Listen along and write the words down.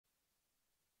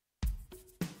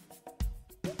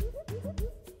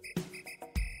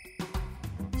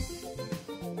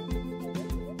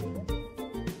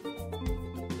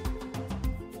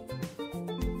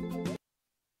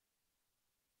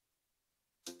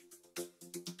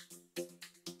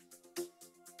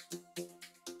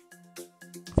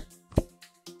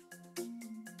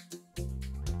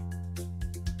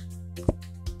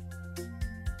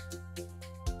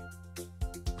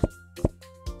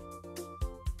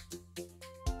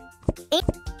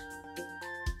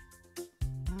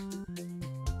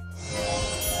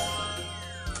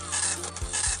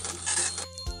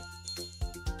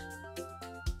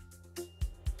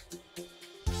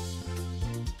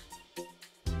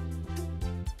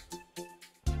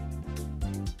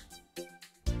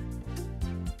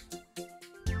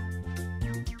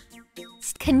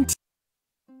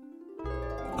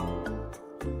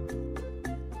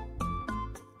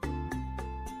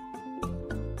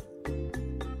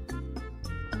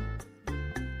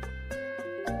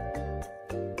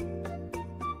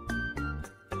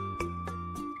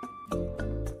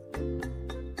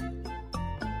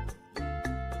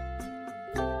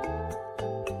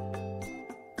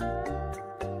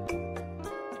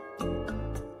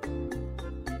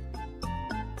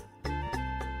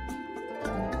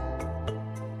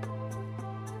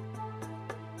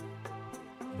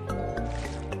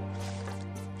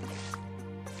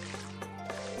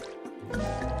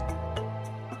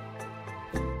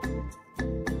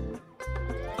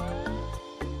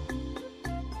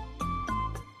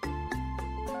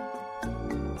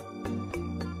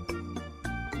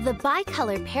The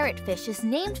bicolored parrotfish is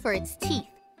named for its teeth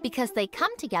because they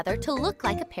come together to look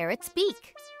like a parrot's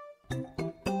beak.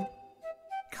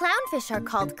 Clownfish are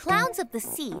called clowns of the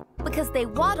sea because they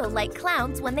waddle like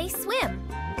clowns when they swim.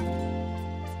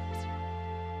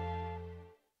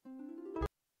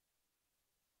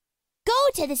 Go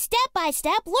to the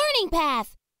step-by-step learning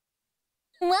path.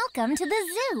 Welcome to the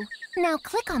zoo. Now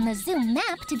click on the zoo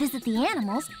map to visit the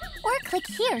animals or click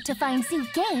here to find zoo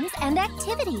games and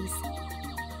activities.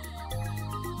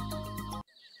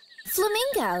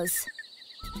 Flamingos.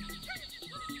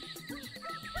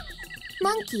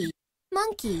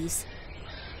 Monkeys.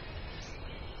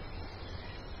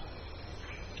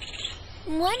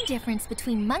 One difference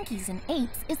between monkeys and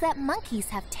apes is that monkeys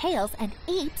have tails and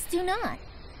apes do not.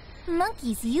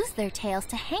 Monkeys use their tails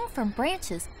to hang from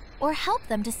branches or help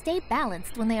them to stay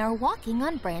balanced when they are walking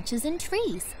on branches and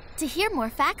trees. To hear more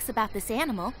facts about this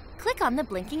animal, click on the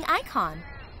blinking icon.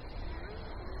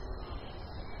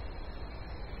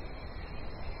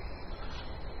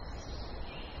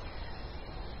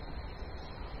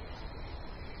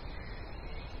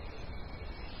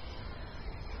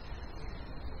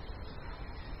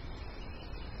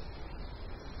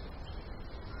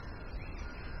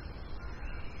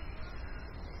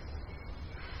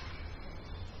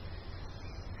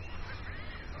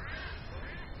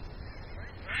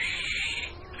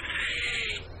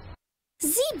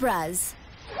 Zebras.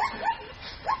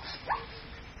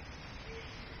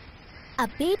 A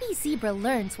baby zebra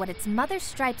learns what its mother's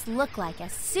stripes look like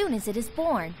as soon as it is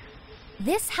born.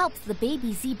 This helps the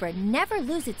baby zebra never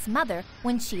lose its mother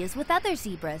when she is with other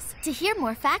zebras. To hear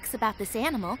more facts about this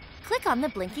animal, click on the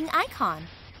blinking icon.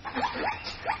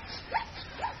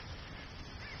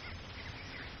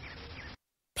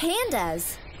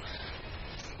 Pandas.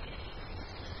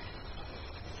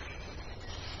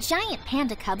 Giant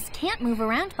panda cubs can't move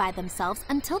around by themselves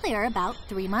until they are about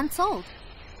 3 months old.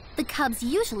 The cubs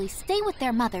usually stay with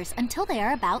their mothers until they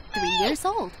are about 3 years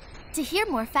old. To hear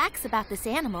more facts about this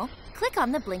animal, click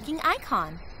on the blinking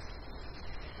icon.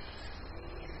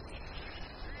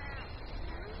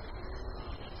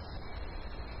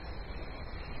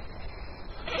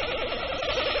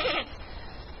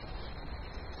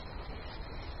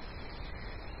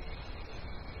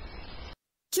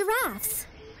 Giraffes.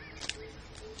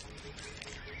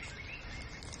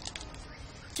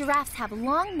 Giraffes have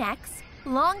long necks,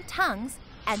 long tongues,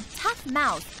 and tough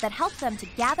mouths that help them to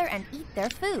gather and eat their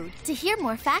food. To hear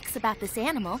more facts about this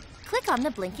animal, click on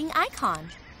the blinking icon.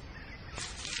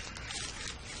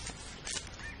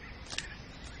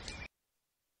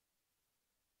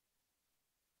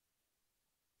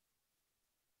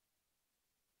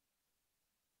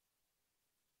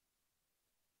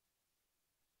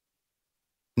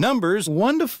 Numbers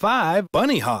 1 to 5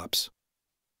 bunny hops.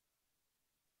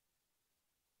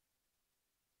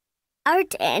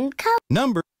 Art and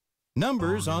color.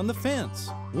 Numbers on the fence.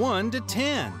 1 to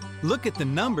 10. Look at the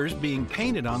numbers being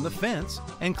painted on the fence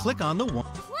and click on the one.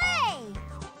 Play!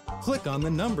 Click on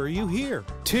the number you hear.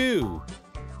 2.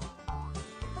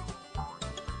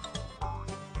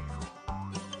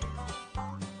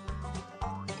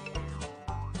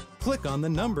 Click on the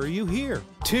number you hear.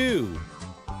 2.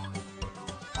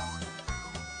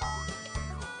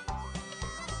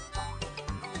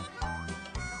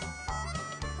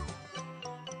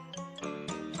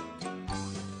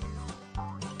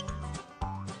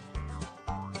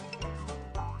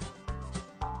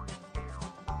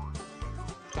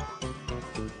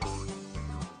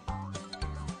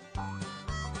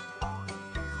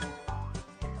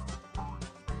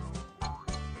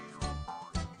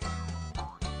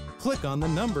 Click on the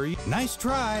number. Nice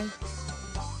try.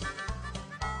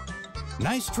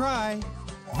 Nice try.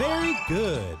 Very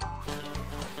good.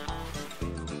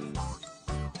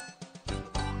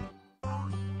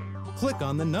 Click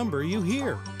on the number you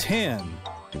hear. 10.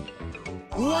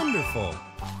 Wonderful.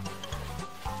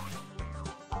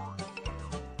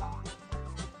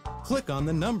 Click on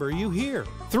the number you hear.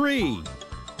 3.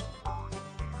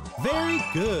 Very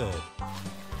good.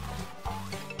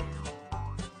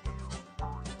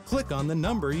 Click on the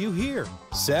number you hear.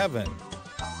 7.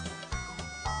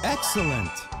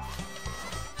 Excellent.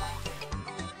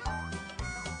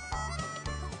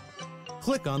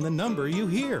 Click on the number you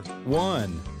hear.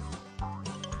 1.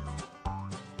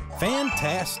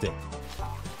 Fantastic.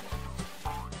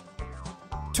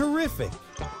 Terrific.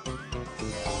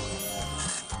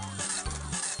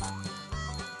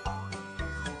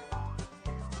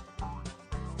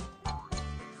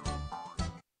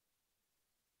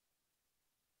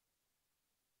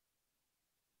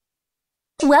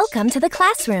 Welcome to the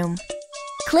classroom.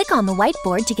 Click on the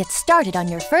whiteboard to get started on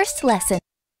your first lesson.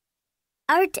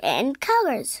 Art and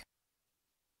colors.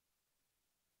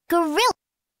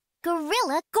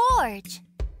 Gorilla Gorge.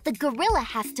 The gorilla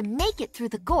has to make it through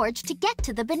the gorge to get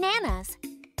to the bananas.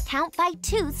 Count by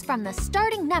 2s from the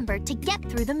starting number to get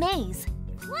through the maze.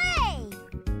 Play!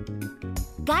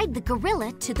 Guide the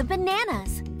gorilla to the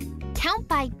bananas. Count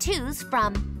by 2s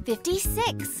from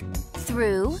 56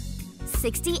 through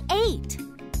 68.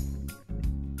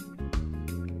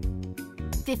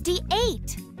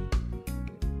 58.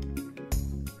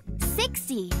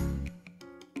 60.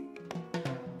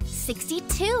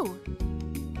 62.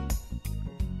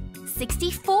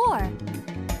 64.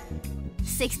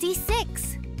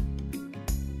 66.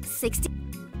 60.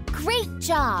 Great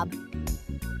job!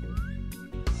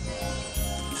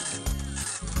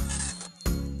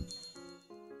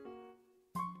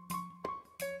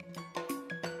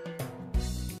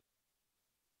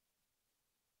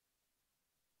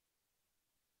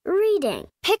 Reading.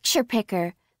 Picture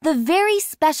Picker, the very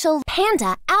special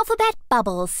Panda Alphabet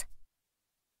Bubbles.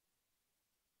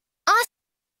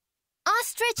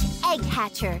 Ostrich Egg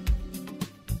Hatcher.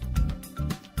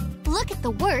 Look at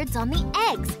the words on the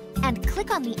eggs and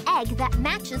click on the egg that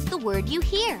matches the word you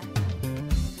hear.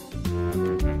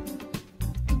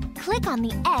 Click on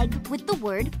the egg with the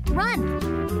word run.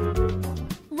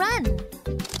 Run.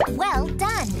 Well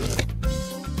done.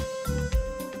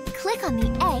 Click on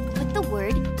the egg with the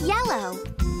word yellow.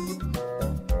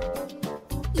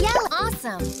 Yellow.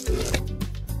 Awesome.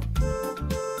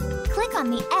 Click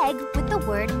on the egg with the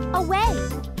word away.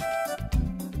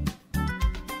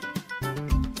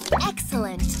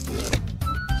 Excellent.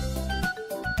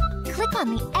 Click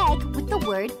on the egg with the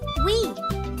word we.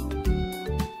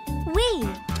 We.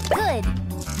 Good.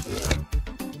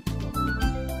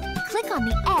 Click on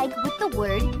the egg with the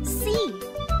word see.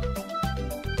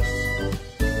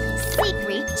 See.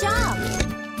 Great job.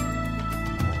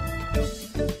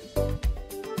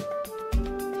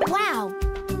 Wow,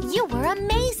 you were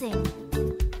amazing.